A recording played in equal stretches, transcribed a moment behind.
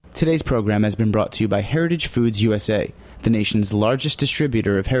Today's program has been brought to you by Heritage Foods USA, the nation's largest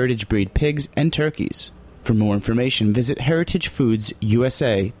distributor of heritage breed pigs and turkeys. For more information, visit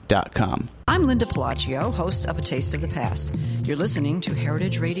heritagefoodsusa.com. I'm Linda Pelaccio, host of A Taste of the Past. You're listening to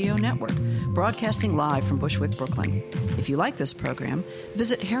Heritage Radio Network, broadcasting live from Bushwick, Brooklyn. If you like this program,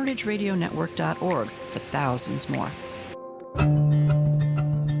 visit heritageradionetwork.org for thousands more.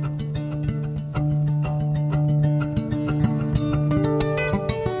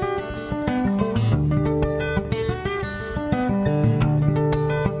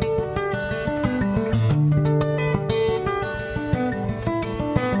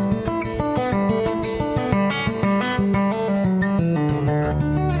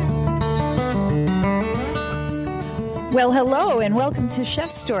 Well, hello, and welcome to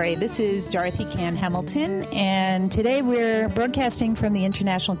Chef's Story. This is Dorothy Cann Hamilton, and today we're broadcasting from the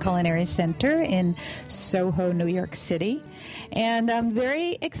International Culinary Center in Soho, New York City. And I'm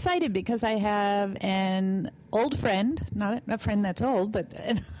very excited because I have an old friend, not a friend that's old, but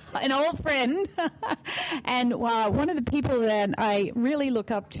an old friend, and one of the people that I really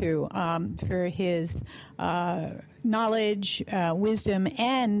look up to for his knowledge, wisdom,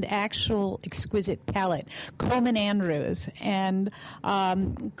 and actual exquisite palate, Coleman Andrews. And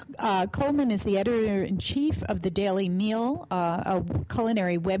Coleman is the editor-in-chief of the Daily Meal, a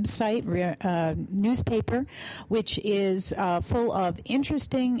culinary website, newspaper, which is full of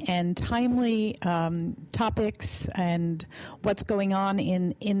interesting and timely topics and what's going on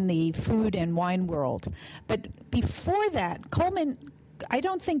in the food and wine world. But before that, Coleman, I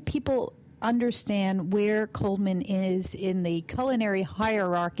don't think people understand where Coleman is in the culinary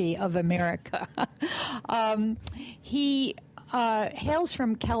hierarchy of America. He hails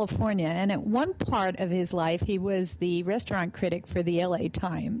from California, and at one part of his life, he was the restaurant critic for the LA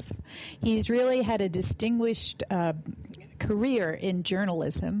Times. He's really had a distinguished career in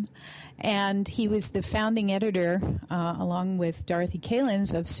journalism, and he was the founding editor, along with Dorothy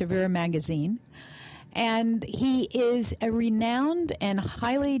Kalins, of Saveur magazine. And he is a renowned and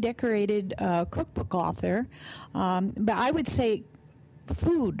highly decorated cookbook author, but I would say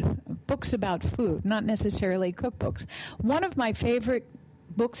books about food, not necessarily cookbooks. One of my favorite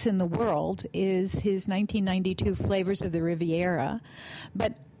books in the world is his 1992 Flavors of the Riviera,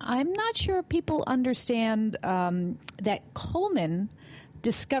 but I'm not sure people understand that Coleman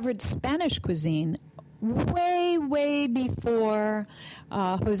discovered Spanish cuisine way before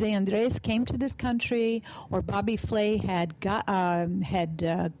Jose Andres came to this country, or Bobby Flay had got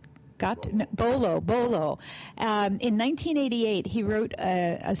Bolo. In 1988, he wrote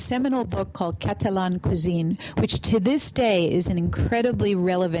a seminal book called Catalan Cuisine, which to this day is an incredibly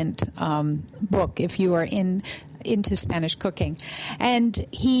relevant book if you are into Spanish cooking. And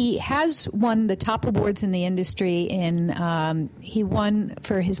he has won the top awards in the industry. He won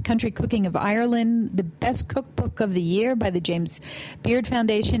for his Country Cooking of Ireland the Best Cookbook of the Year by the James Beard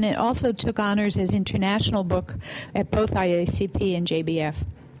Foundation. It also took honors as international book at both IACP and JBF.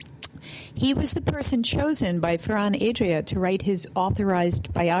 He was the person chosen by Ferran Adrià to write his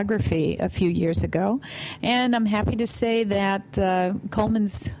authorized biography a few years ago. And I'm happy to say that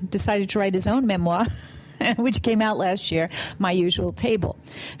Coleman's decided to write his own memoir, which came out last year, My Usual Table.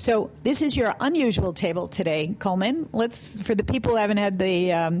 So this is your unusual table today, Coleman. For the people who haven't had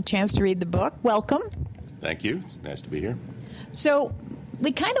the chance to read the book, welcome. Thank you. It's nice to be here. So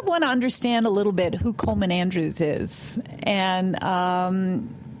we kind of want to understand a little bit who Coleman Andrews is. And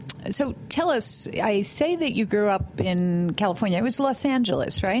so tell us, I say that you grew up in California. It was Los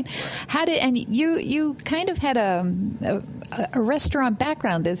Angeles, right? And you kind of had a restaurant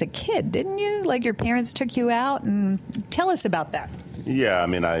background as a kid, didn't you? Like your parents took you out, and tell us about that. Yeah, I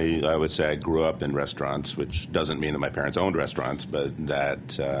mean, I would say I grew up in restaurants, which doesn't mean that my parents owned restaurants, but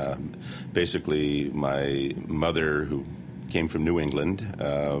that basically my mother, who came from New England,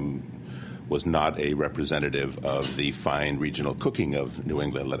 was not a representative of the fine regional cooking of New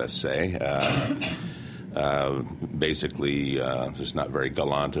England, let us say. Basically, this is not very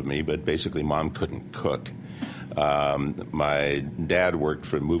gallant of me, but basically Mom couldn't cook. My dad worked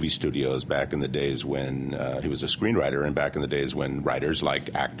for movie studios back in the days when he was a screenwriter, and back in the days when writers,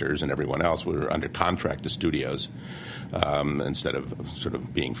 like actors and everyone else, were under contract to studios instead of sort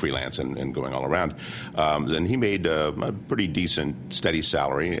of being freelance and going all around. And he made a pretty decent, steady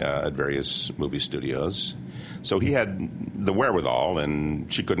salary at various movie studios. So he had the wherewithal,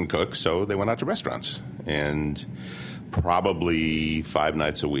 and she couldn't cook, so they went out to restaurants. And probably 5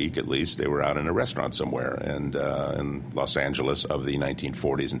 nights a week at least, they were out in a restaurant somewhere. And in Los Angeles of the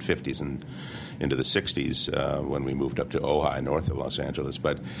 1940s and 50s and into the 60s when we moved up to Ojai, north of Los Angeles.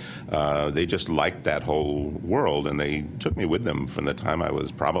 But they just liked that whole world, and they took me with them from the time I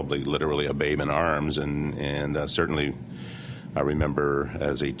was probably literally a babe in arms. And certainly I remember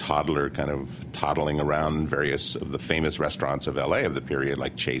as a toddler kind of toddling around various of the famous restaurants of L.A. of the period,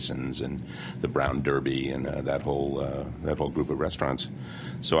 like Chasen's and the Brown Derby and that whole group of restaurants.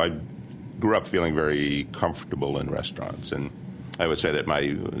 So I grew up feeling very comfortable in restaurants. And I would say that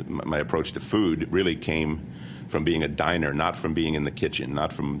my approach to food really came from being a diner, not from being in the kitchen,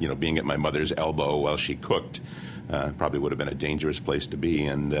 not from being at my mother's elbow while she cooked. Probably would have been a dangerous place to be.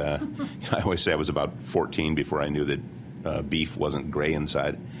 And I always say I was about 14 before I knew that beef wasn't gray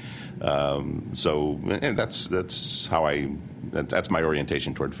inside. So that's how that's my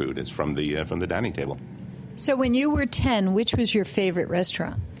orientation toward food. It's from the dining table. So when you were 10, which was your favorite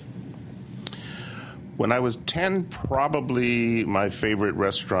restaurant? When I was 10, probably my favorite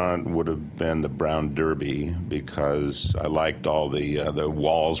restaurant would have been the Brown Derby, because I liked all the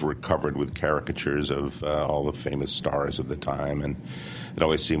walls were covered with caricatures of all the famous stars of the time, and it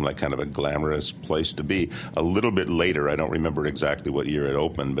always seemed like kind of a glamorous place to be. A little bit later, I don't remember exactly what year it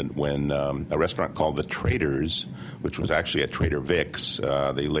opened, but when a restaurant called The Traders, which was actually at Trader Vic's,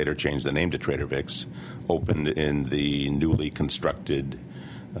 they later changed the name to Trader Vic's, opened in the newly constructed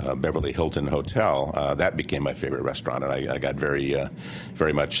Beverly Hilton Hotel, that became my favorite restaurant, and I got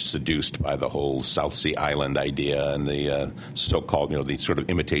very much seduced by the whole South Sea Island idea and the so-called, the sort of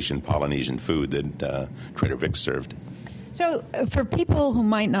imitation Polynesian food that Trader Vic's served. So for people who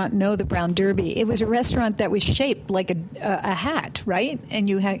might not know the Brown Derby, it was a restaurant that was shaped like a hat, right? And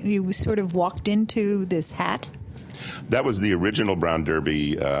you sort of walked into this hat? That was the original Brown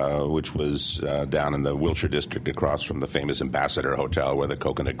Derby, which was down in the Wilshire district across from the famous Ambassador Hotel where the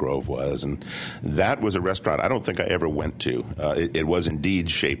Coconut Grove was. And that was a restaurant I don't think I ever went to. It was indeed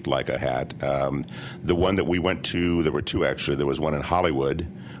shaped like a hat. The one that we went to, there were two actually. There was one in Hollywood,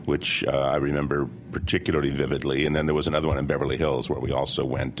 which I remember particularly vividly, and then there was another one in Beverly Hills where we also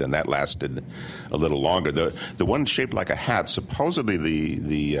went, and that lasted a little longer. The one shaped like a hat, supposedly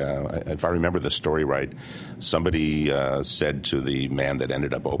if I remember the story right, somebody said to the man that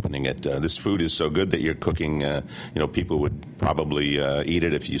ended up opening it, this food is so good that you're cooking, people would probably eat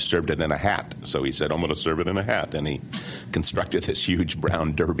it if you served it in a hat. So he said, I'm going to serve it in a hat, and he constructed this huge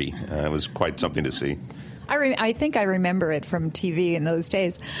Brown Derby. It was quite something to see. I think I remember it from TV in those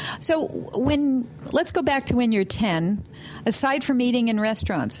days. So let's go back to when you're 10. Aside from eating in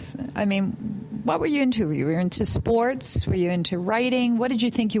restaurants, I mean, what were you into? Were you into sports? Were you into writing? What did you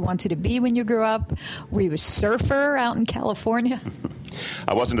think you wanted to be when you grew up? Were you a surfer out in California?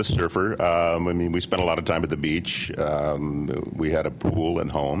 I wasn't a surfer. We spent a lot of time at the beach. We had a pool at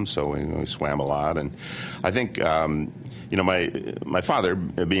home, so we swam a lot. And I think, my father,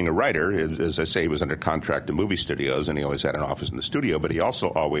 being a writer, as I say, he was under contract to movie studios, and he always had an office in the studio, but he also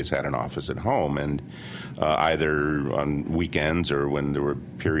always had an office at home. And either on weekends or when there were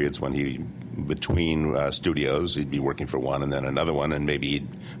periods when between studios, he'd be working for one and then another one, and maybe he'd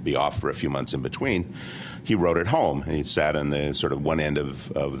be off for a few months in between. He wrote at home, and he sat in the sort of one end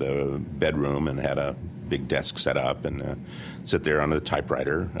of the bedroom and had a big desk set up and sit there on a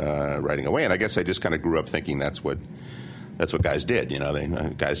typewriter writing away. And I guess I just kind of grew up thinking that's what guys did.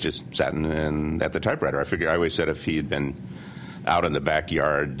 Guys just sat at the typewriter. I always said if he had been out in the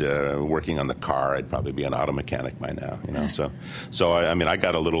backyard working on the car, I'd probably be an auto mechanic by now. So I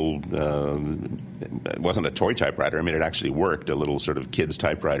got a little. It wasn't a toy typewriter. It actually worked. A little sort of kid's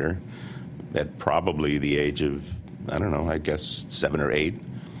typewriter at probably the age of, I don't know, I guess 7 or 8.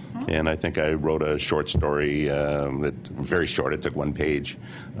 And I think I wrote a short story that very short. It took 1 page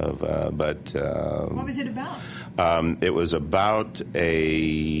of. What was it about? It was about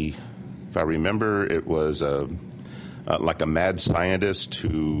if I remember, it was like a mad scientist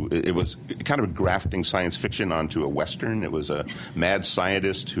who, it was kind of grafting science fiction onto a Western. It was a mad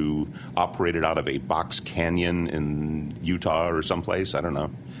scientist who operated out of a box canyon in Utah or someplace. I don't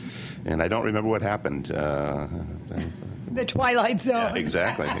know. And I don't remember what happened. The Twilight Zone. Yeah,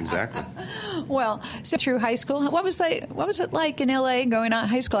 exactly. Well, so through high school, what was it like in L.A. going on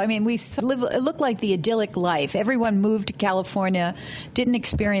high school? It looked like the idyllic life. Everyone moved to California, didn't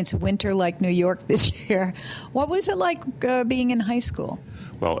experience winter like New York this year. What was it like being in high school?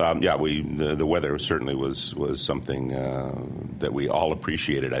 Well, the weather certainly was something that we all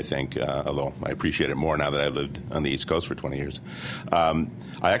appreciated, I think, although I appreciate it more now that I've lived on the East Coast for 20 years. I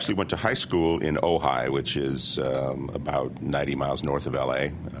actually went to high school in Ojai, which is about 90 miles north of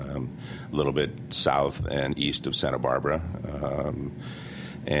L.A., a little bit south and east of Santa Barbara.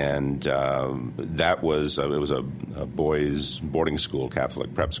 And that was it was a boys' boarding school,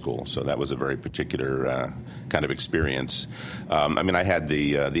 Catholic prep school. So that was a very particular kind of experience. I had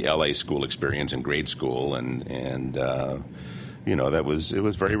the L.A. school experience in grade school, and it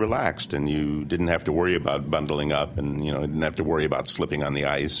was very relaxed, and you didn't have to worry about bundling up, and didn't have to worry about slipping on the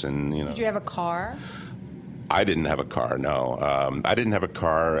ice, and Did you have a car? I didn't have a car. No, I didn't have a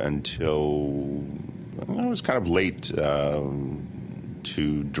car until I was kind of late.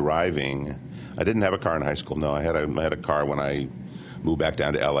 To driving. I didn't have a car in high school. No, I had a car when I moved back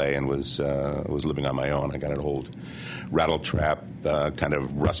down to L.A. and was living on my own. I got an old rattle-trap, kind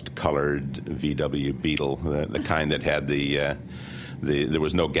of rust-colored VW Beetle, the kind that had there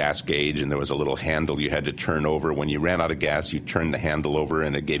was no gas gauge, and there was a little handle you had to turn over. When you ran out of gas, you turned the handle over,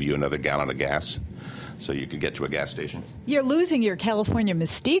 and it gave you another gallon of gas, so you could get to a gas station. You're losing your California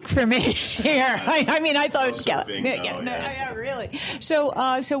mystique for me here. I thought... Yeah, really. So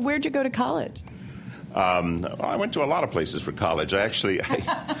where'd you go to college? I went to a lot of places for college. I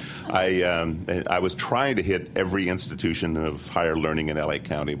was trying to hit every institution of higher learning in L.A.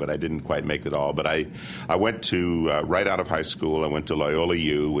 County, but I didn't quite make it all. But I went to, right out of high school, I went to Loyola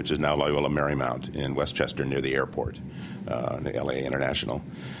U, which is now Loyola Marymount in Westchester near the airport, L.A. International.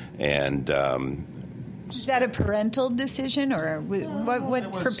 And... is that a parental decision, or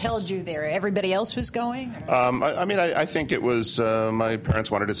what propelled you there? Everybody else was going? I think it was my parents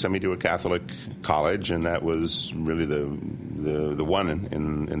wanted to send me to a Catholic college, and that was really the one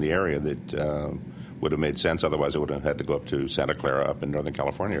in the area that would have made sense. Otherwise, I would have had to go up to Santa Clara up in Northern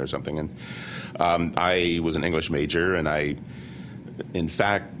California or something. And I was an English major, and I, in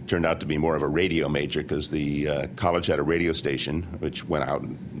fact, turned out to be more of a radio major because the college had a radio station which went out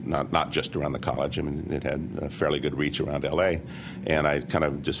not just around the college. It had a fairly good reach around L.A. And I kind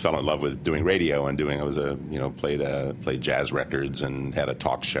of just fell in love with doing radio and played jazz records and had a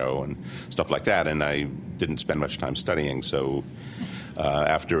talk show and stuff like that. And I didn't spend much time studying. So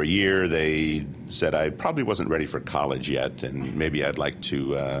after a year, they said I probably wasn't ready for college yet, and maybe I'd like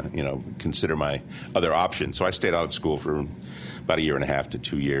to consider my other options. So I stayed out of school for about a year and a half to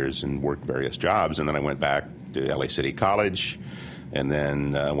 2 years and worked various jobs. And then I went back to L.A. City College, and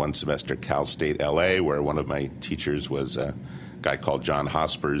then one semester Cal State L.A., where one of my teachers was a guy called John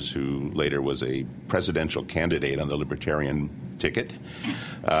Hospers, who later was a presidential candidate on the Libertarian ticket.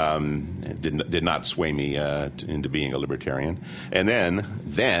 Did not sway me into being a Libertarian. And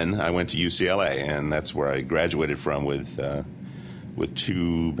then I went to UCLA, and that's where I graduated from with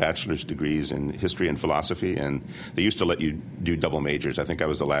 2 bachelor's degrees in history and philosophy. And they used to let you do double majors. I think I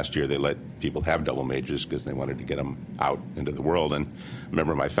was the last year they let people have double majors because they wanted to get them out into the world. And I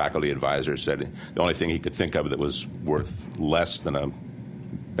remember my faculty advisor said the only thing he could think of that was worth less than a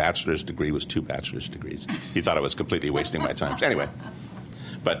bachelor's degree was 2 bachelor's degrees. He thought I was completely wasting my time. Anyway.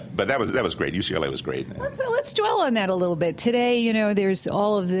 But that was great. UCLA was great. Let's dwell on that a little bit. Today, there's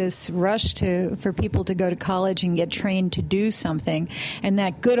all of this rush for people to go to college and get trained to do something, and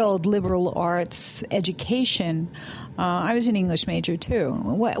that good old liberal arts education. I was an English major too.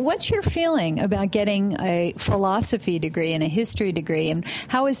 What's your feeling about getting a philosophy degree and a history degree, and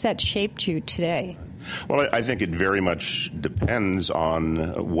how has that shaped you today? Well, I think it very much depends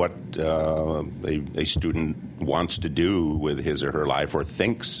on what a student wants to do with his or her life, or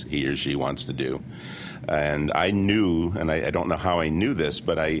thinks he or she wants to do. And I knew, and I don't know how I knew this,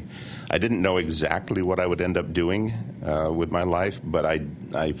 but I didn't know exactly what I would end up doing with my life, but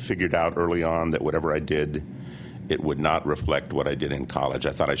I figured out early on that whatever I did, it would not reflect what I did in college.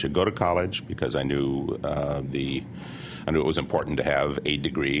 I thought I should go to college because I knew I knew it was important to have a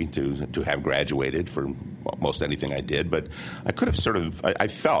degree to have graduated for most anything I did, but I could have I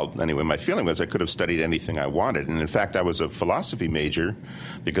felt, anyway, my feeling was I could have studied anything I wanted. And in fact, I was a philosophy major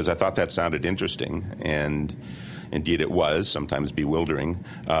because I thought that sounded interesting, and indeed it was, sometimes bewildering.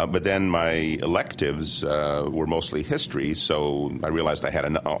 But then my electives were mostly history, so I realized I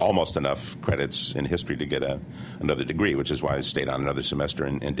had almost enough credits in history to get another degree, which is why I stayed on another semester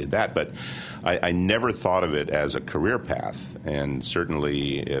and did that. But I never thought of it as a career path, and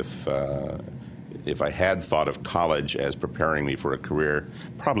certainly if I had thought of college as preparing me for a career,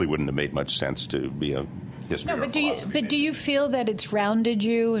 probably wouldn't have made much sense to be a history. No, but do you feel that it's rounded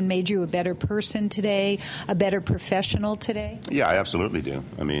you and made you a better person today, a better professional today? Yeah, I absolutely do.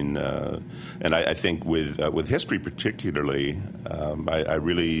 I mean, and I think with history particularly, I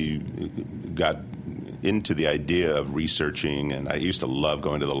really got into the idea of researching, and I used to love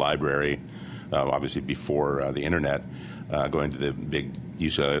going to the library, obviously before the internet, going to the big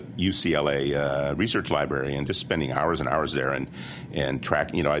UCLA research library and just spending hours and hours there and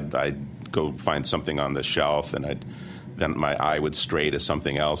track. I'd go find something on the shelf, and then my eye would stray to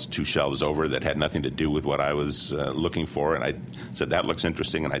something else 2 shelves over that had nothing to do with what I was looking for, and I said, that looks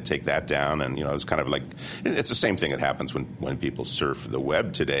interesting, and I'd take that down, and it's kind of like, it's the same thing that happens when people surf the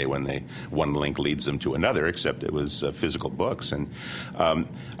web today, when one link leads them to another, except it was physical books. And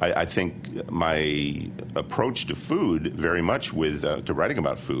I think my approach to food, very much to writing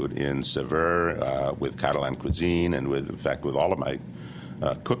about food in Saveur, with Catalan cuisine, and in fact with all of my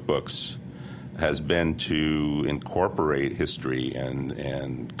cookbooks, has been to incorporate history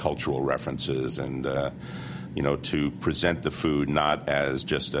and cultural references, and to present the food not as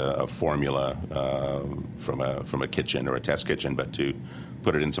just a formula from a kitchen or a test kitchen, but to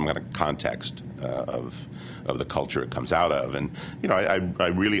put it in some kind of context of the culture it comes out of. And I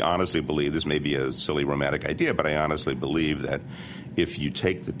really honestly believe, this may be a silly romantic idea, but I honestly believe that if you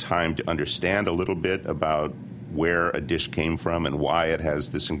take the time to understand a little bit about where a dish came from and why it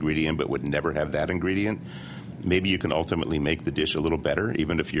has this ingredient but would never have that ingredient, maybe you can ultimately make the dish a little better,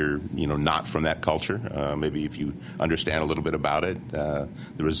 even if you're not from that culture. Maybe if you understand a little bit about it, the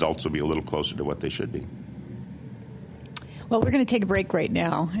results will be a little closer to what they should be. Well, we're going to take a break right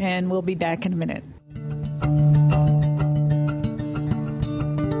now, and we'll be back in a minute.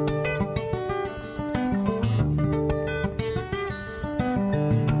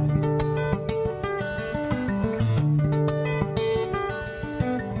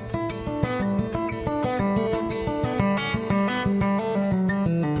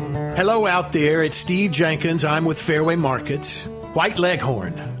 Hello out there, it's Steve Jenkins. I'm with Fairway Markets. White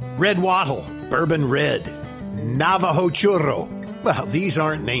Leghorn, Red Wattle, Bourbon Red, Navajo Churro. Well, these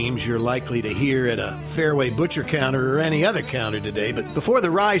aren't names you're likely to hear at a Fairway butcher counter or any other counter today, but before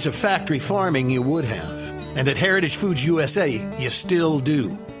the rise of factory farming, you would have. And at Heritage Foods USA, you still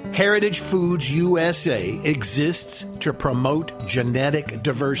do. Heritage Foods USA exists to promote genetic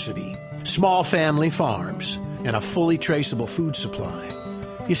diversity, small family farms, and a fully traceable food supply.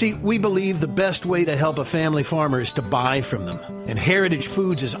 You see, we believe the best way to help a family farmer is to buy from them. And Heritage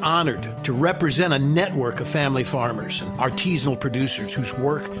Foods is honored to represent a network of family farmers and artisanal producers whose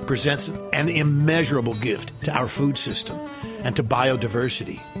work presents an immeasurable gift to our food system and to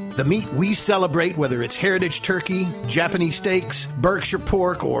biodiversity. The meat we celebrate, whether it's heritage turkey, Japanese steaks, Berkshire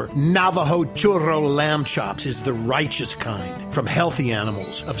pork, or Navajo churro lamb chops, is the righteous kind from healthy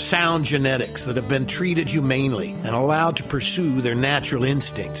animals of sound genetics that have been treated humanely and allowed to pursue their natural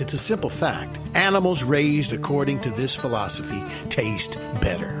instincts. It's a simple fact. Animals raised according to this philosophy taste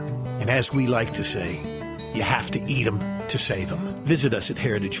better. And as we like to say, you have to eat them to save them. Visit us at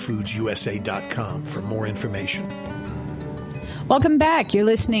heritagefoodsusa.com for more information. Welcome back. You're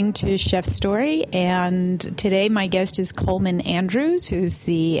listening to Chef Story, and today my guest is Coleman Andrews, who's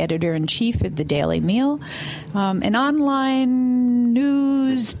the editor-in-chief of the Daily Meal, an online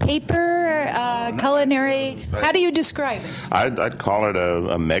newspaper, culinary. How do you describe it? I'd call it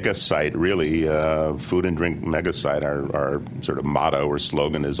a mega site, really. Food and drink mega site. Our sort of motto or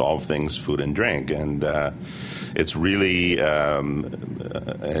slogan is all things food and drink, and it's really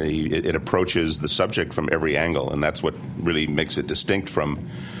it approaches the subject from every angle, and that's what really makes it distinct from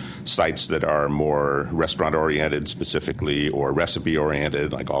sites that are more restaurant-oriented specifically or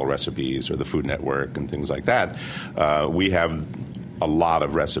recipe-oriented, like All Recipes or the Food Network and things like that. We have a lot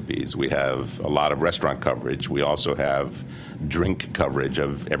of recipes. We have a lot of restaurant coverage. We also have drink coverage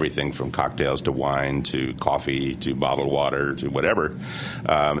of everything from cocktails to wine to coffee to bottled water to whatever.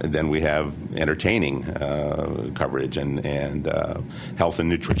 And then we have entertaining coverage and health and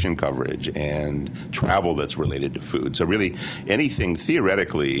nutrition coverage and travel that's related to food. So really anything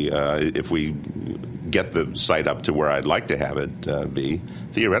theoretically, if we get the site up to where I'd like to have it be,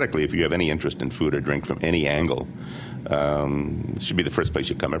 theoretically, if you have any interest in food or drink from any angle, it should be the first place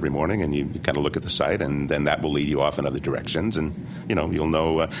you come every morning, and you kind of look at the site, and then that will lead you off in other directions, and you'll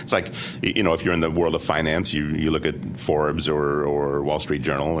know. It's like if you're in the world of finance, you look at Forbes or Wall Street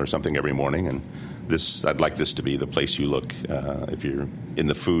Journal or something every morning, and I'd like this to be the place you look if you're in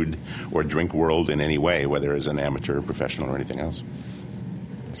the food or drink world in any way, whether as an amateur, professional, or anything else.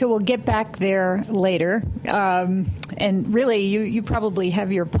 So we'll get back there later. And really, you probably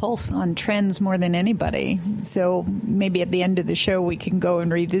have your pulse on trends more than anybody. So maybe at the end of the show, we can go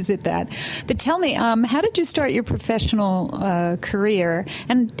and revisit that. But tell me, how did you start your professional career?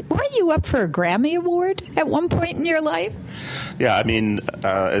 And weren't you up for a Grammy Award at one point in your life? Yeah, I mean,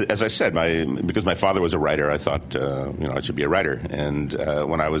 as I said, because my father was a writer, I thought, I should be a writer. And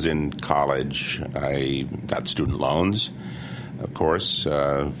when I was in college, I got student loans, of course,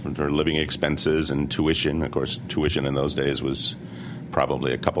 for living expenses and tuition. Of course, tuition in those days was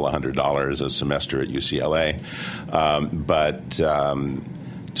probably a couple of $100 a semester at UCLA. But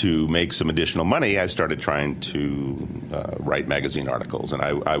to make some additional money, I started trying to write magazine articles. And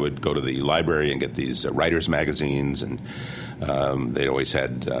I would go to the library and get these writers' magazines, and they always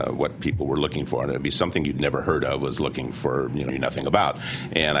had what people were looking for. And it would be something you'd never heard of, was looking for, nothing about.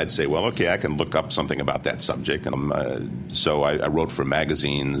 And I'd say, well, okay, I can look up something about that subject. And so I wrote for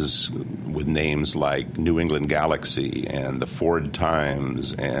magazines with names like New England Galaxy and the Ford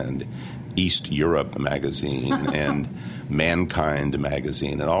Times and East Europe magazine and Mankind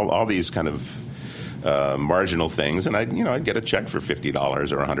magazine and all these kind of marginal things, and I'd get a check for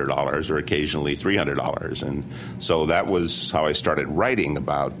 $50 or $100 or occasionally $300, and so that was how I started writing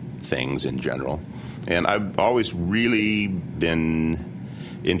about things in general. And I've always really been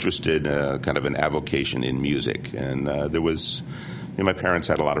interested, kind of an avocation in music, and there was. My parents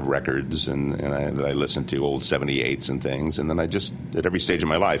had a lot of records, and I listened to old 78s and things. And then I just, at every stage of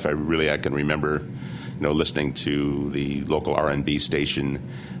my life, I can remember, listening to the local R&B station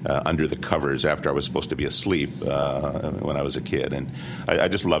under the covers after I was supposed to be asleep when I was a kid. And I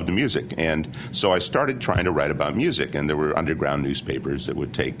just loved music. And so I started trying to write about music. And there were underground newspapers that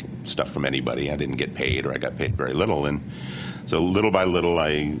would take stuff from anybody. I didn't get paid, or I got paid very little. And so little by little,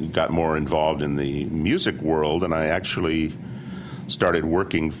 I got more involved in the music world, and I actually started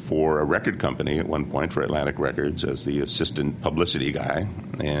working for a record company at one point, for Atlantic Records, as the assistant publicity guy.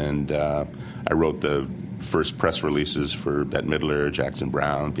 And I wrote the first press releases for Bette Midler, Jackson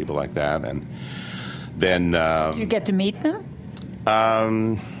Browne, people like that. And then... Did you get to meet them?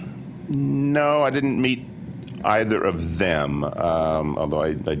 No, I didn't meet either of them, although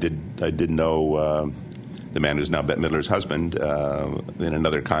I did know the man who's now Bette Midler's husband in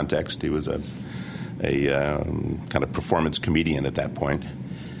another context. He was a kind of performance comedian at that point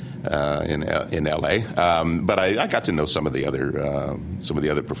in L.A. But I got to know some of the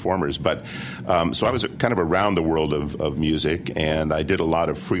other performers. But so I was kind of around the world of music, and I did a lot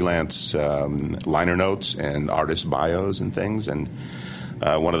of freelance liner notes and artist bios and things. And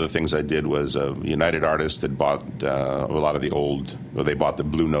one of the things I did was a United Artists had bought a lot of they bought the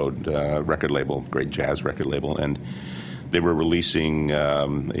Blue Note record label, great jazz record label, and they were releasing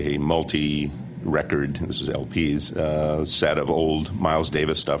a multi-record, this is LPs, set of old Miles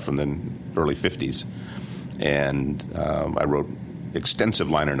Davis stuff from the early 50s. And I wrote extensive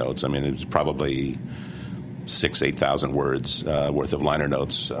liner notes. I mean, it was probably 8,000 words worth of liner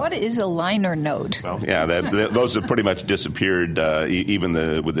notes. What is a liner note? Well, yeah, those have pretty much disappeared.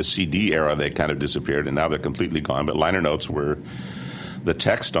 Even with the CD era, they kind of disappeared, and now they're completely gone. But liner notes were the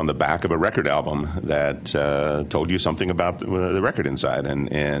text on the back of a record album that told you something about the record inside.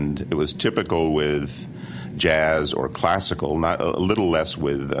 And it was typical with jazz or classical, not a little less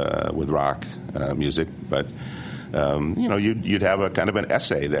with rock music, but you'd have a kind of an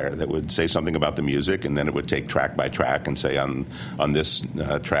essay there that would say something about the music, and then it would take track by track and say on this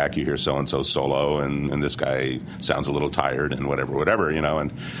track you hear so-and-so solo, and this guy sounds a little tired, and whatever,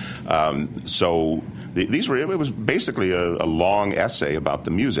 and so it was basically a long essay about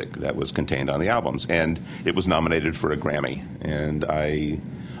the music that was contained on the albums, and it was nominated for a Grammy, and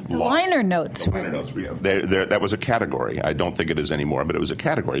liner notes. Liner notes. That was a category. I don't think it is anymore, but it was a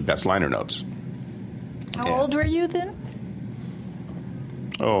category, best liner notes. How old were you then?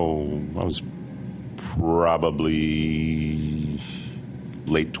 Oh, I was probably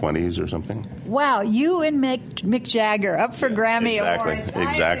late 20s or something. Wow, you and Mick Jagger up for Grammy Awards.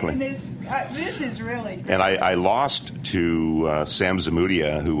 Exactly. This is really... And I lost to Sam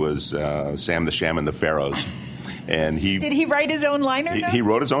Zamudia, who was Sam the Sham and the Pharaohs. And did he write his own liner notes? He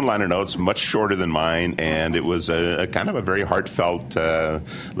wrote his own liner notes, much shorter than mine, and it was a kind of a very heartfelt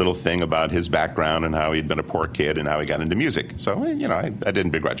little thing about his background and how he'd been a poor kid and how he got into music. So, I didn't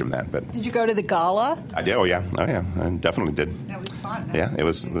begrudge him that. But did you go to the gala? I did. Oh yeah, I definitely did. That was fun. Huh? Yeah, it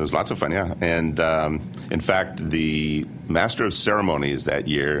was lots of fun. Yeah, and in fact, the Master of Ceremonies that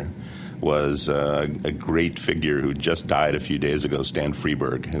year was a great figure who just died a few days ago, Stan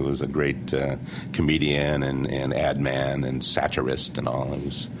Freberg, who was a great comedian and ad man and satirist and all. He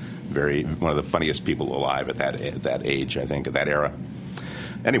was one of the funniest people alive at that age, I think, at that era.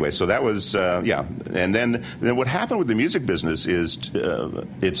 anyway, so that was, And then what happened with the music business is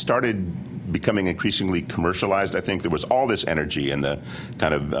it started becoming increasingly commercialized. I think there was all this energy in the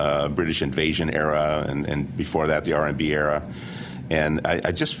kind of British invasion era and before that, the R&B era. And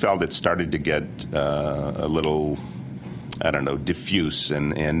I just felt it started to get a little, I don't know, diffuse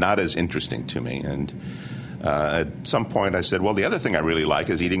and not as interesting to me. And at some point I said, well, the other thing I really like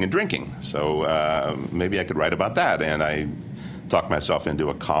is eating and drinking. So maybe I could write about that. And I talked myself into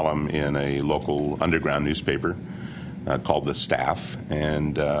a column in a local underground newspaper called The Staff.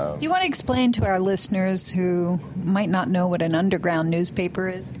 And do you want to explain to our listeners who might not know what an underground newspaper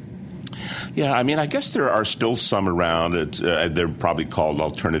is? Yeah, I mean, I guess there are still some around. They're probably called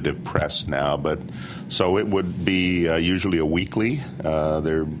alternative press now, but so it would be usually a weekly.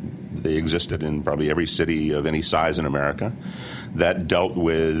 They existed in probably every city of any size in America that dealt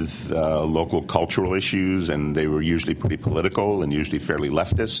with local cultural issues, and they were usually pretty political and usually fairly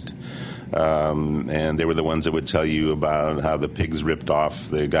leftist. And they were the ones that would tell you about how the pigs ripped off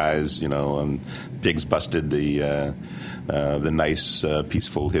the guys, and pigs busted the nice,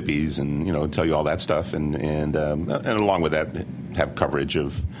 peaceful hippies, and tell you all that stuff, and along with that, have coverage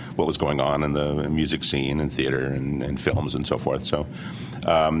of what was going on in the music scene and theater and films and so forth. So,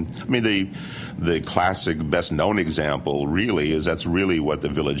 I mean, the classic, best known example really is that's really what the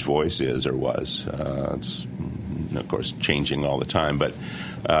Village Voice is or was. It's of course changing all the time, but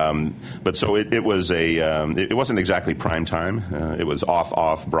so it was it wasn't exactly prime time. It was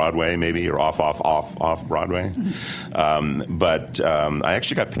off Broadway maybe, or off Broadway. But I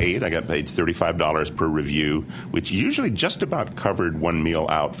actually got paid. I got paid $35 per review, which usually just about covered one meal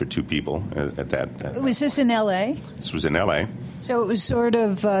out for two people at that. Was this in L.A.? This was in L.A. So it was sort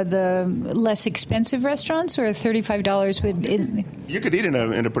of the less expensive restaurants, or $35 would... You could eat in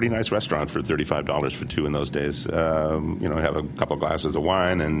a pretty nice restaurant for $35 for two in those days. Have a couple glasses of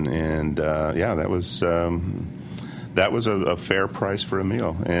wine, and that was a fair price for a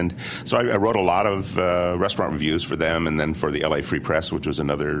meal. And so I wrote a lot of restaurant reviews for them, and then for the LA Free Press, which was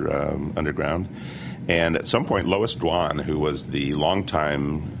another underground. And at some point, Lois Dwan, who was the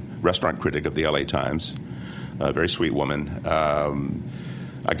longtime restaurant critic of the LA Times, a very sweet woman,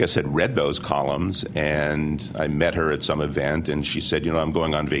 I guess had read those columns, and I met her at some event, and she said, I'm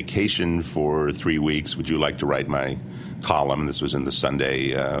going on vacation for 3 weeks. Would you like to write my column? This was in the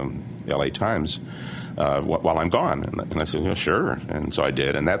Sunday LA Times while I'm gone. And I said, sure. And so I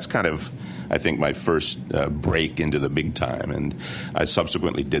did. And that's kind of, I think, my first break into the big time. And I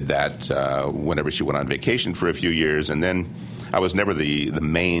subsequently did that whenever she went on vacation for a few years. And then I was never the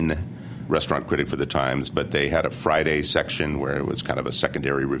main restaurant critic for the Times, but they had a Friday section where it was kind of a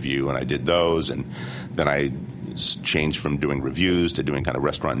secondary review, and I did those, and then I changed from doing reviews to doing kind of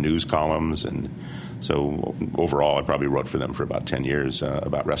restaurant news columns, and so overall I probably wrote for them for about 10 years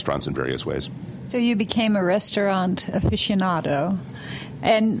about restaurants in various ways. So you became a restaurant aficionado.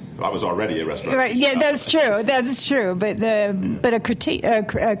 And I was already a restaurant. Right, yeah, that's true. That's true. But a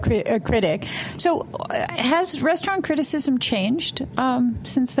critic. So, has restaurant criticism changed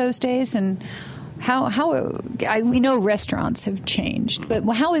since those days? And we know restaurants have changed, but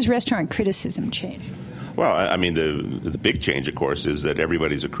how has restaurant criticism changed? Well, I mean, the big change, of course, is that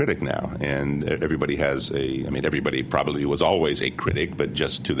everybody's a critic now, and everybody has everybody probably was always a critic, but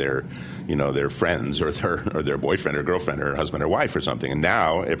just to their friends or their boyfriend or girlfriend or husband or wife or something. And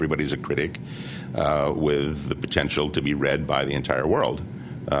now everybody's a critic with the potential to be read by the entire world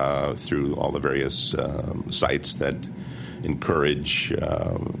through all the various sites that encourage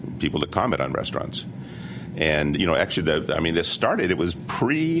people to comment on restaurants. And, actually, this started, it was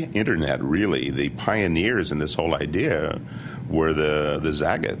pre-internet, really. The pioneers in this whole idea were the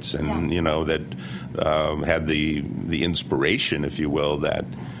Zagat's, and, that had the inspiration, if you will, that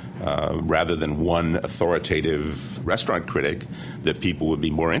rather than one authoritative restaurant critic, that people would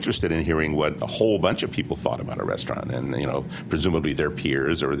be more interested in hearing what a whole bunch of people thought about a restaurant, and, presumably their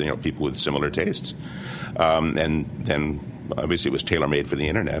peers or, people with similar tastes. And then obviously it was tailor-made for the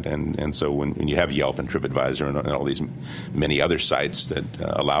internet, and so when you have Yelp and TripAdvisor and all these many other sites that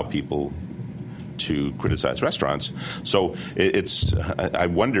allow people to criticize restaurants, so I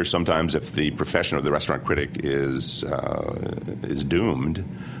wonder sometimes if the profession of the restaurant critic is doomed.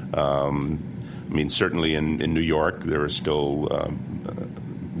 Certainly in New York there are still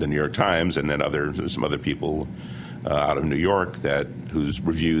the New York Times, and then some other people out of New York whose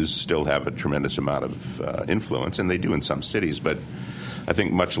reviews still have a tremendous amount of influence, and they do in some cities, but I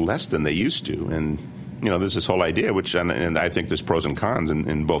think much less than they used to. And there's this whole idea, and I think there's pros and cons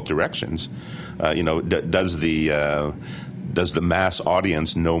in both directions. Does does the mass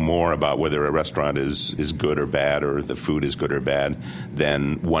audience know more about whether a restaurant is good or bad, or the food is good or bad,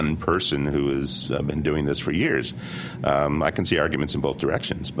 than one person who has been doing this for years? I can see arguments in both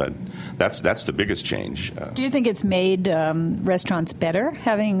directions, but that's the biggest change. Do you think it's made restaurants better,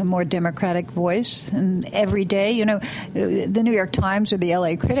 having a more democratic voice? And every day, the New York Times or the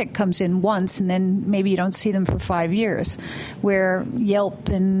LA Critic comes in once, and then maybe you don't see them for 5 years, where Yelp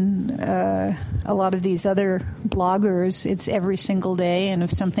and a lot of these other bloggers, it's every single day, and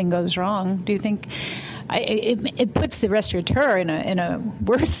if something goes wrong, do you think it puts the restaurateur in a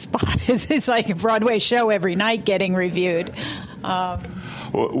worse spot? It's like a Broadway show every night getting reviewed.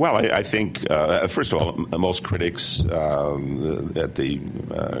 Well, I think, first of all, most critics at the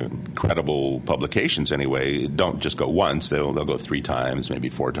credible publications anyway don't just go once. They'll go 3 times, maybe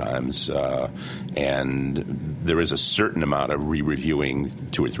 4 times. And there is a certain amount of re-reviewing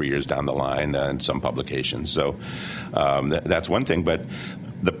 2 or 3 years down the line in some publications. So that's one thing. But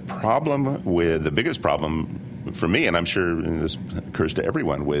the biggest problem for me, and I'm sure this occurs to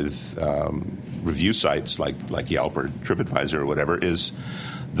everyone with review sites like Yelp or TripAdvisor or whatever, is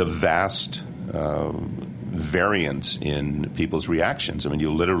the vast variance in people's reactions. I mean, you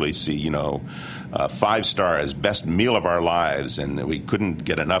literally see, 5 stars, best meal of our lives, and we couldn't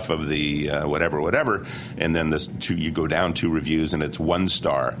get enough of the whatever, and then you go down 2 reviews and it's 1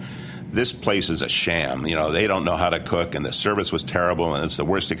 star. This place is a sham. They don't know how to cook, and the service was terrible, and it's the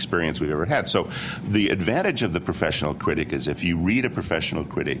worst experience we've ever had. So the advantage of the professional critic is if you read a professional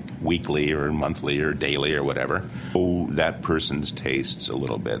critic weekly or monthly or daily or whatever, that person's tastes a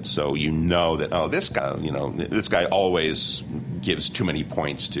little bit. So you know that, this guy always gives too many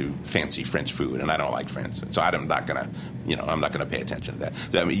points to fancy French food, and I don't like French. So I'm not going to pay attention to that.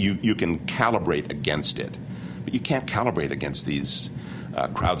 So, I mean, you can calibrate against it, but you can't calibrate against these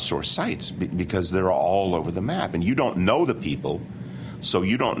crowdsourced sites because they're all over the map, and you don't know the people, so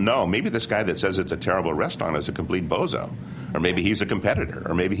you don't know. Maybe this guy that says it's a terrible restaurant is a complete bozo, or maybe he's a competitor,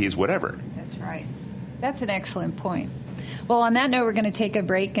 or maybe he's whatever. That's right. That's an excellent point. Well, on that note, we're going to take a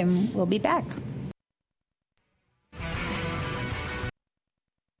break, and we'll be back.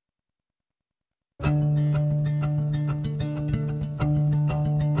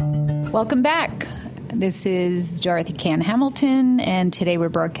 Welcome back. This is Dorothy Cann Hamilton, and today we're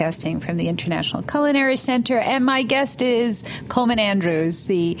broadcasting from the International Culinary Center, and my guest is Coleman Andrews,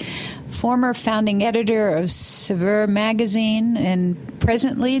 the former founding editor of Saveur magazine and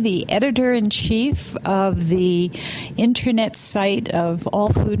presently the editor-in-chief of the internet site of All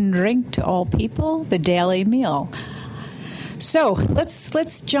Food and Drink to All People, The Daily Meal. So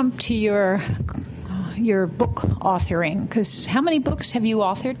let's jump to your book authoring, because how many books have you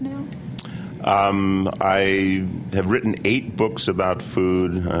authored now? I have written 8 books about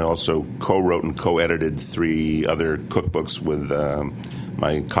food. I also co-wrote and co-edited 3 other cookbooks with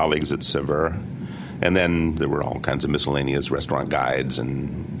my colleagues at Saveur. And then there were all kinds of miscellaneous restaurant guides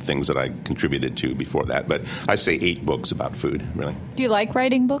and things that I contributed to before that. But I say 8 books about food, really. Do you like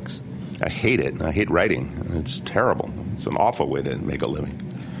writing books? I hate it. I hate writing. It's terrible. It's an awful way to make a living.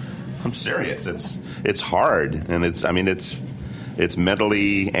 I'm serious. It's hard, and it's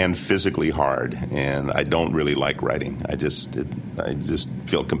mentally and physically hard, and I don't really like writing. I just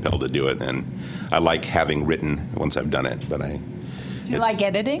feel compelled to do it, and I like having written once I've done it. But do you like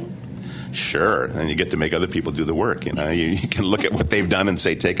editing? Sure, and you get to make other people do the work. You can look at what they've done and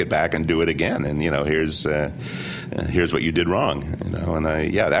say, take it back and do it again. And here's what you did wrong. And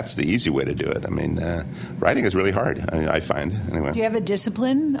that's the easy way to do it. I mean, writing is really hard. I find anyway. Do you have a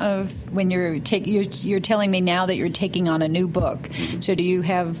discipline of when you're telling me now that you're taking on a new book? Mm-hmm. So do you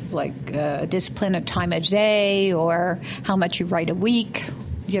have like a discipline of time a day or how much you write a week?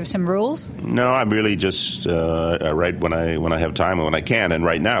 Do you have some rules? No, I'm really just I write when I have time and when I can. And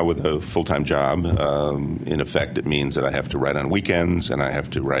right now, with a full-time job, in effect, it means that I have to write on weekends and I have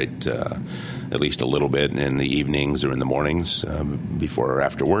to write at least a little bit in the evenings or in the mornings before or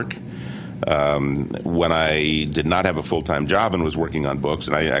after work. When I did not have a full-time job and was working on books,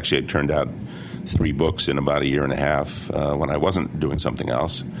 and I actually had turned out 3 books in about a year and a half when I wasn't doing something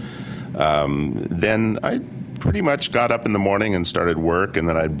else, then I pretty much got up in the morning and started work, and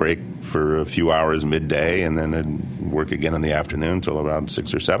then I'd break for a few hours midday, and then I'd work again in the afternoon until about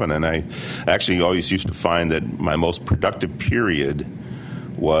 6 or 7. And I actually always used to find that my most productive period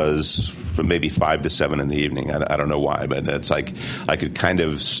was from maybe 5 to 7 in the evening. I don't know why, but it's like I could kind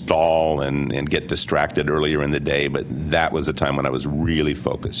of stall and get distracted earlier in the day, but that was the time when I was really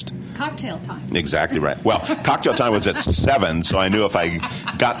focused. Cocktail time. Exactly right. Well, cocktail time was at 7, so I knew if I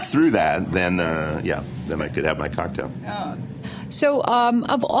got through that, then I could have my cocktail. Oh. So,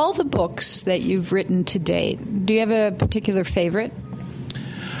 of all the books that you've written to date, do you have a particular favorite?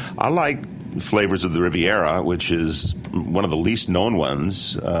 I like Flavors of the Riviera, which is one of the least known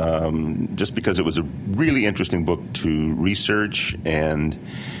ones, just because it was a really interesting book to research and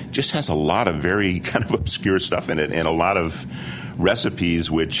just has a lot of very kind of obscure stuff in it and a lot of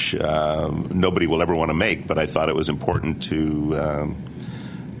recipes which nobody will ever want to make, but I thought it was important to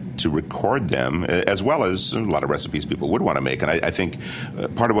record them, as well as a lot of recipes people would want to make. And I think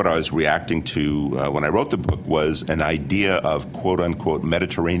part of what I was reacting to when I wrote the book was an idea of quote-unquote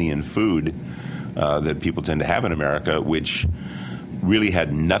Mediterranean food that people tend to have in America, which really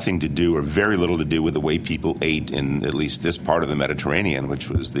had nothing to do or very little to do with the way people ate in at least this part of the Mediterranean, which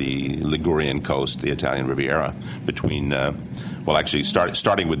was the Ligurian coast, the Italian Riviera, between,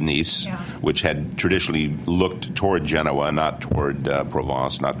 starting with Nice, which had traditionally looked toward Genoa, not toward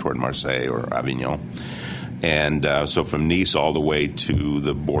Provence, not toward Marseille or Avignon. And so from Nice all the way to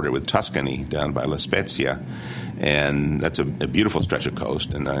the border with Tuscany, down by La Spezia. And that's a beautiful stretch of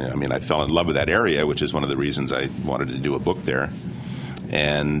coast. And I fell in love with that area, which is one of the reasons I wanted to do a book there.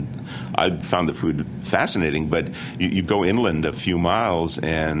 And I found the food fascinating, but you go inland a few miles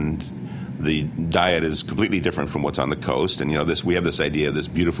and the diet is completely different from what's on the coast. And, we have this idea of this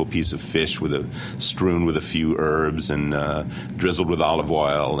beautiful piece of fish strewn with a few herbs and drizzled with olive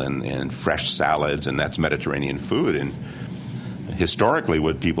oil and fresh salads, and that's Mediterranean food. And historically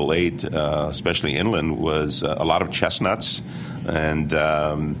what people ate, especially inland, was a lot of chestnuts and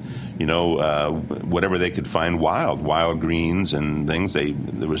whatever they could find wild greens and things.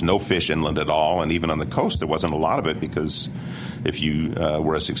 There was no fish inland at all, and even on the coast there wasn't a lot of it because if you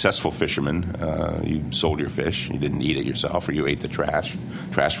were a successful fisherman, you sold your fish. You didn't eat it yourself, or you ate the trash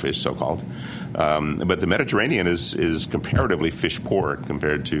fish, so-called. But the Mediterranean is comparatively fish-poor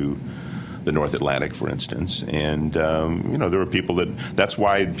compared to the North Atlantic, for instance. And, there were people that's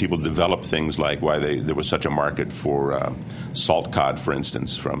why people developed things like why there was such a market for salt cod, for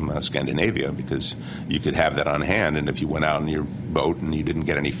instance, from Scandinavia, because you could have that on hand. And if you went out in your boat and you didn't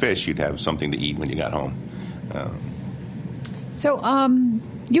get any fish, you'd have something to eat when you got home. So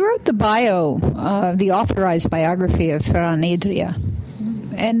you wrote the the authorized biography of Ferran Adria.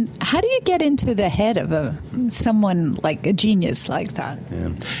 And how do you get into the head of someone like a genius like that?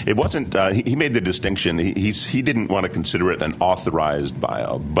 Yeah. It wasn't. He made the distinction. He didn't want to consider it an authorized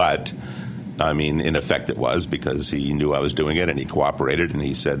bio, but in effect, it was, because he knew I was doing it and he cooperated and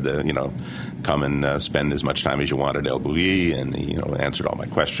he said, come and spend as much time as you want at El Bulli, and he answered all my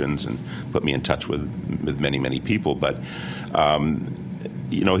questions and put me in touch with many, many people. But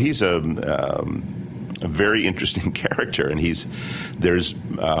he's a very interesting character, and there's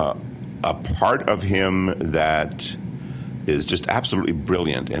a part of him that is just absolutely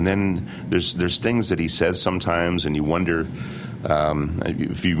brilliant, and then there's things that he says sometimes, and you wonder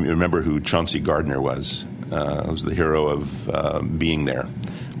if you remember who Chauncey Gardiner was. Was the hero of Being There,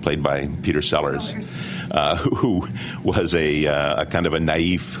 played by Peter Sellers. Who was a kind of a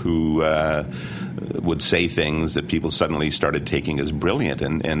naif who would say things that people suddenly started taking as brilliant.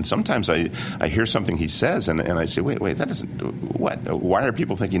 And sometimes I hear something he says, and I say, wait, that isn't, what? Why are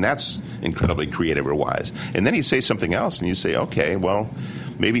people thinking that's incredibly creative or wise? And then he says something else, and you say, okay, well,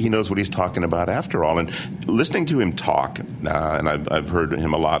 maybe he knows what he's talking about after all. And listening to him talk, and I've heard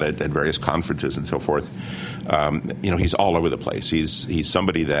him a lot at various conferences and so forth, he's all over the place. He's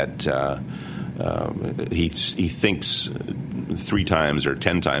somebody that he thinks 3 times or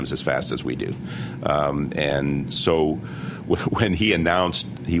 10 times as fast as we do. And so when he announced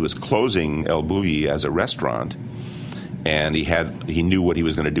he was closing El Bulli as a restaurant, and he knew what he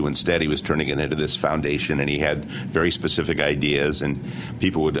was going to do instead. He was turning it into this foundation, and he had very specific ideas. And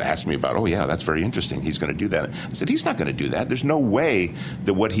people would ask me about, oh yeah, that's very interesting. He's going to do that. I said, he's not going to do that. There's no way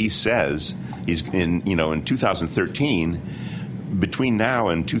that what he says he's in 2013. Between now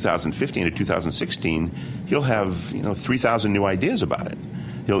and 2015 or 2016, he'll have 3,000 new ideas about it.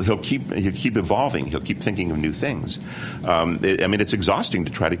 He'll keep evolving. He'll keep thinking of new things. It's exhausting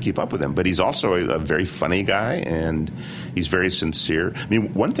to try to keep up with him. But he's also a very funny guy, and he's very sincere.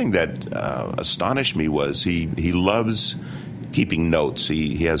 One thing that astonished me was he loves keeping notes.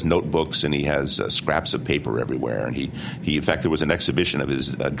 He has notebooks, and he has scraps of paper everywhere. And he in fact, there was an exhibition of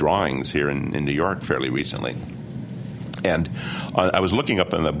his drawings here in New York fairly recently. And I was looking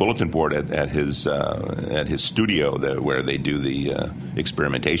up on the bulletin board at his studio where they do the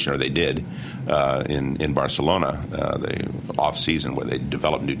experimentation, or they did in Barcelona, the off season where they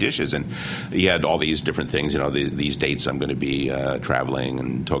develop new dishes, and he had all these different things. These dates I'm going to be traveling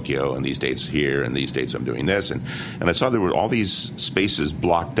in Tokyo, and these dates here, and these dates I'm doing this, and I saw there were all these spaces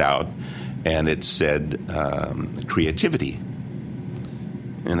blocked out, and it said creativity.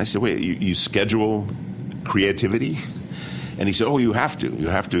 And I said, wait, you schedule creativity? And he said, oh, you have to. You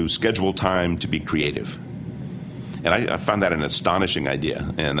have to schedule time to be creative. And I found that an astonishing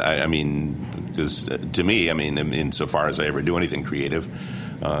idea. And I mean, because to me, I mean, insofar as I ever do anything creative,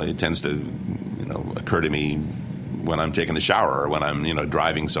 it tends to, occur to me when I'm taking a shower, or when I'm,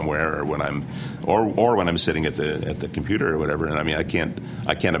 driving somewhere, or when I'm, or when I'm sitting at the computer or whatever. And I mean, I can't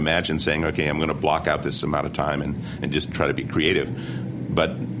imagine saying, okay, I'm going to block out this amount of time and just try to be creative.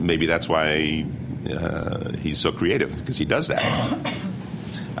 But maybe that's why he's so creative, because he does that.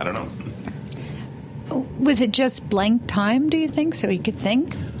 I don't know. Was it just blank time, do you think, so he could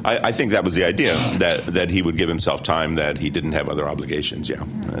think? I think that was the idea, that he would give himself time, that he didn't have other obligations, yeah.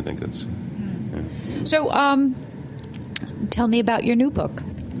 I think that's... Yeah. So, tell me about your new book.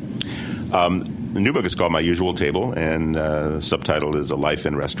 The new book is called My Usual Table, and subtitle is A Life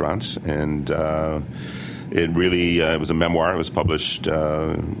in Restaurants. And it really it was a memoir. It was published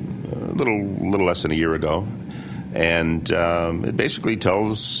a little less than a year ago. And it basically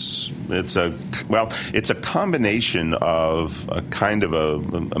tells, it's a combination of a kind of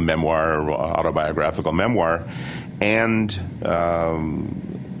a memoir, or autobiographical memoir, and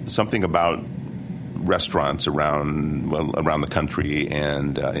something about restaurants around the country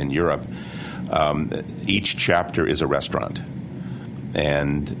and in Europe. Each chapter is a restaurant.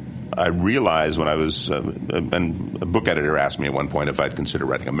 And I realized when I was, and a book editor asked me at one point if I'd consider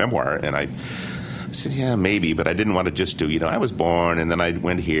writing a memoir, and I said, yeah, maybe, but I didn't want to just do, I was born, and then I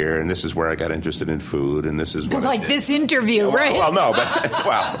went here, and this is where I got interested in food, and this is what like this interview, right? Well, no,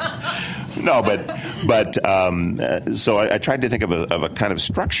 but so I tried to think of a kind of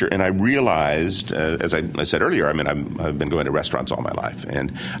structure, and I realized, as I said earlier, I mean, I've been going to restaurants all my life,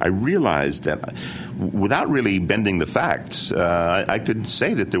 and I realized that without really bending the facts, I could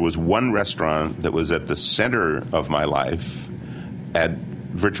say that there was one restaurant that was at the center of my life at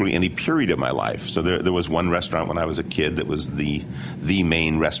virtually any period of my life. So there was one restaurant when I was a kid that was the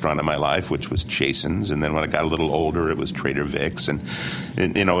main restaurant of my life, which was Chasen's. And then when I got a little older, it was Trader Vic's. And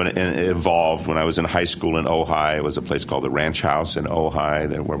it evolved. When I was in high school in Ojai, it was a place called the Ranch House in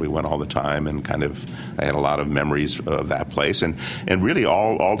Ojai, where we went all the time. And I had a lot of memories of that place. And really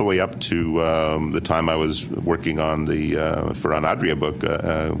all the way up to the time I was working on the Ferran Adria book,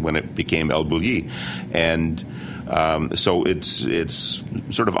 when it became El Bulli. And so it's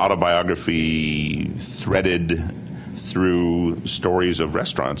sort of autobiography threaded through stories of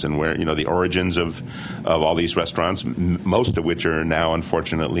restaurants, and where the origins of all these restaurants, most of which are now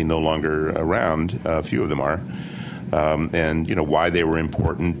unfortunately no longer around. A few of them are, and why they were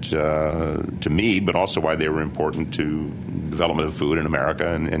important to me, but also why they were important to development of food in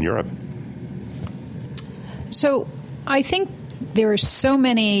America and Europe. So I think there are so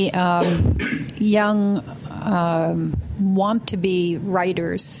many young want to be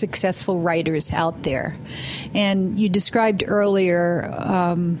writers, successful writers out there. And you described earlier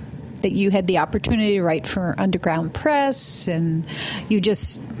that you had the opportunity to write for Underground Press, and you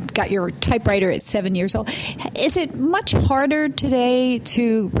just got your typewriter at 7 years old. Is it much harder today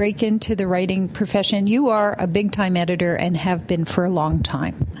to break into the writing profession? You are a big-time editor and have been for a long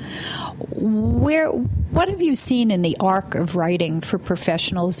time. What have you seen in the arc of writing for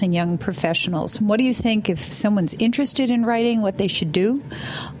professionals and young professionals? What do you think, if someone's interested in writing, what they should do?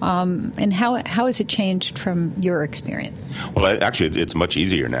 And how has it changed from your experience? Well, actually, it's much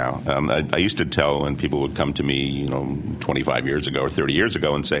easier now. I used to tell when people would come to me, 25 years ago or 30 years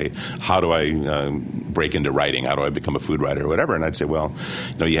ago and say, how do I break into writing? How do I become a food writer or whatever? And I'd say, well,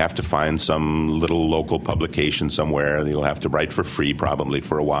 you have to find some little local publication somewhere. You'll have to write for free probably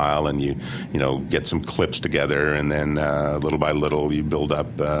for a while, and you get some clips together, and then little by little you build up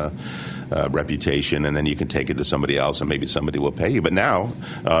reputation, and then you can take it to somebody else, and maybe somebody will pay you. But now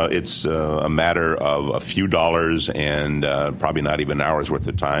it's a matter of a few dollars and probably not even an hour's worth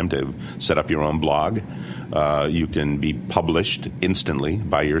of time to set up your own blog. You can be published instantly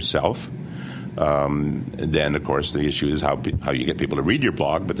by yourself. Then, of course, the issue is how you get people to read your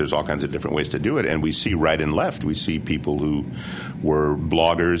blog, but there's all kinds of different ways to do it. And we see right and left. We see people who were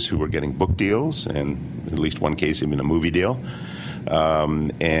bloggers who were getting book deals, and in at least one case, even a movie deal. So,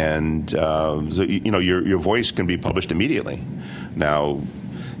 your voice can be published immediately. Now,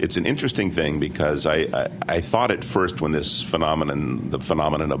 it's an interesting thing, because I thought at first, when the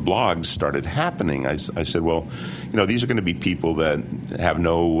phenomenon of blogs started happening, I said, well, these are going to be people that have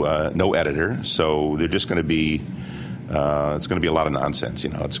no editor, so they're just going to be it's going to be a lot of nonsense.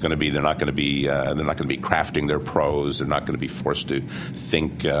 It's going to be they're not going to be crafting their prose. They're not going to be forced to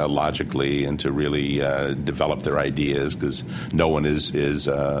think logically and to really develop their ideas, because no one is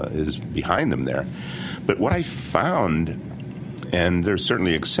behind them there. But what I found and there's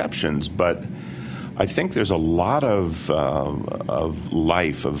certainly exceptions, but I think there's a lot of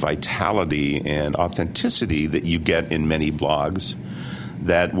life, of vitality, and authenticity that you get in many blogs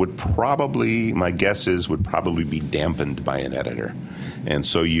that would probably, my guess is, would probably be dampened by an editor. And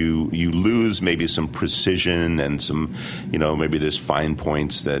so you lose maybe some precision and some, maybe there's fine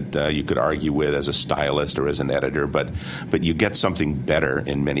points that you could argue with as a stylist or as an editor, but you get something better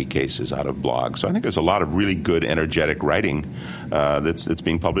in many cases out of blogs. So I think there's a lot of really good, energetic writing that's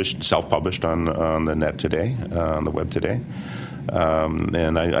being published, self-published on the net today, on the web today.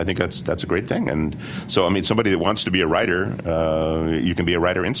 And I think that's a great thing. And so, somebody that wants to be a writer, you can be a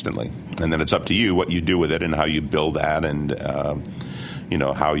writer instantly. And then it's up to you what you do with it and how you build that and,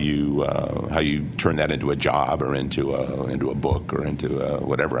 how you turn that into a job or into a book or into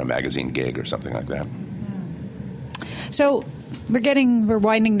a magazine gig or something like that. So we're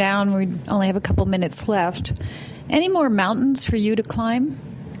winding down. We only have a couple minutes left. Any more mountains for you to climb?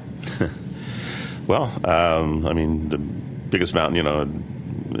 Well, the biggest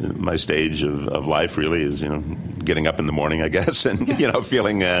mountain, my stage of life really is, getting up in the morning, I guess, and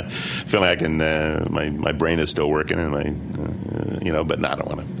feeling I can. My brain is still working, and but I don't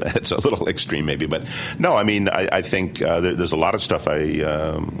want to. It's a little extreme, maybe, but no. I think there's a lot of stuff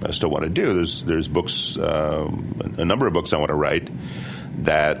I still want to do. There's books, a number of books I want to write.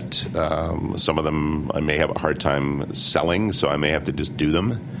 That some of them I may have a hard time selling, so I may have to just do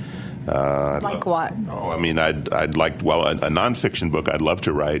them. Like what? I'd like, a nonfiction book I'd love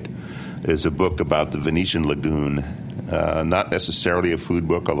to write is a book about the Venetian Lagoon. Not necessarily a food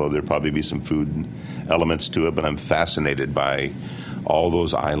book, although there'd probably be some food elements to it, but I'm fascinated by all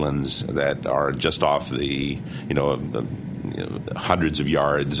those islands that are just off the, hundreds of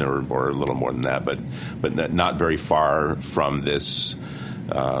yards or a little more than that, but not very far from this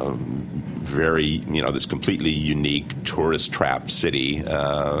this completely unique tourist trap city,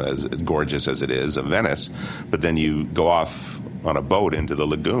 as gorgeous as it is, of Venice. But then you go off on a boat into the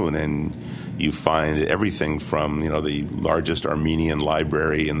lagoon and you find everything from, the largest Armenian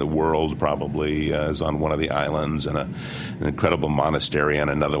library in the world probably is on one of the islands, and an incredible monastery on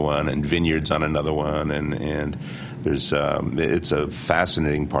another one, and vineyards on another one, and there's it's a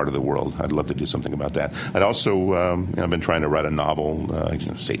fascinating part of the world. I'd love to do something about that. I'd also, I've been trying to write a novel. I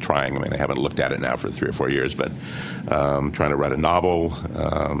haven't looked at it now for 3 or 4 years, but trying to write a novel.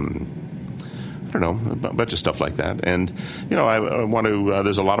 I don't know, a bunch of stuff like that. And, I want to,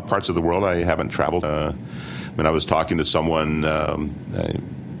 there's a lot of parts of the world I haven't traveled. When I was talking to someone,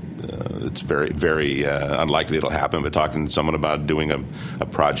 it's very, very unlikely it'll happen, but talking to someone about doing a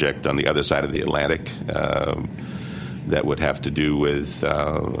project on the other side of the Atlantic that would have to do with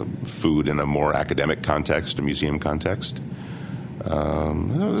food in a more academic context, a museum context.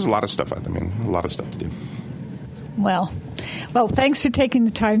 There's a lot of stuff, a lot of stuff to do. Well, thanks for taking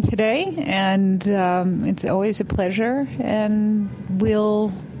the time today, and it's always a pleasure. And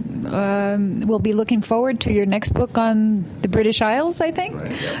we'll be looking forward to your next book on the British Isles, I think.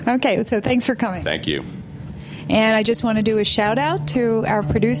 Right, yeah. Okay, so thanks for coming. Thank you. And I just want to do a shout out to our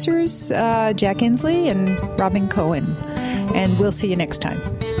producers, Jack Inslee and Robin Cohen. And we'll see you next time.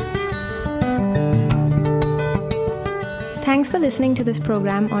 Thanks for listening to this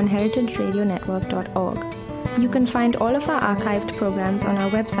program on heritageradionetwork.org. You can find all of our archived programs on our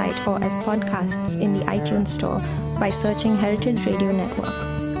website or as podcasts in the iTunes Store by searching Heritage Radio Network.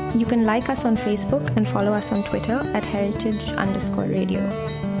 You can like us on Facebook and follow us on Twitter at heritage_radio.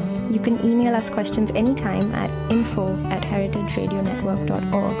 You can email us questions anytime at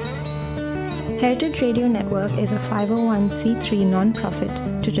info@heritageradionetwork.org. Heritage Radio Network is a 501c3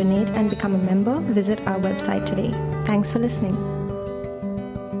 nonprofit. To donate and become a member, visit our website today. Thanks for listening.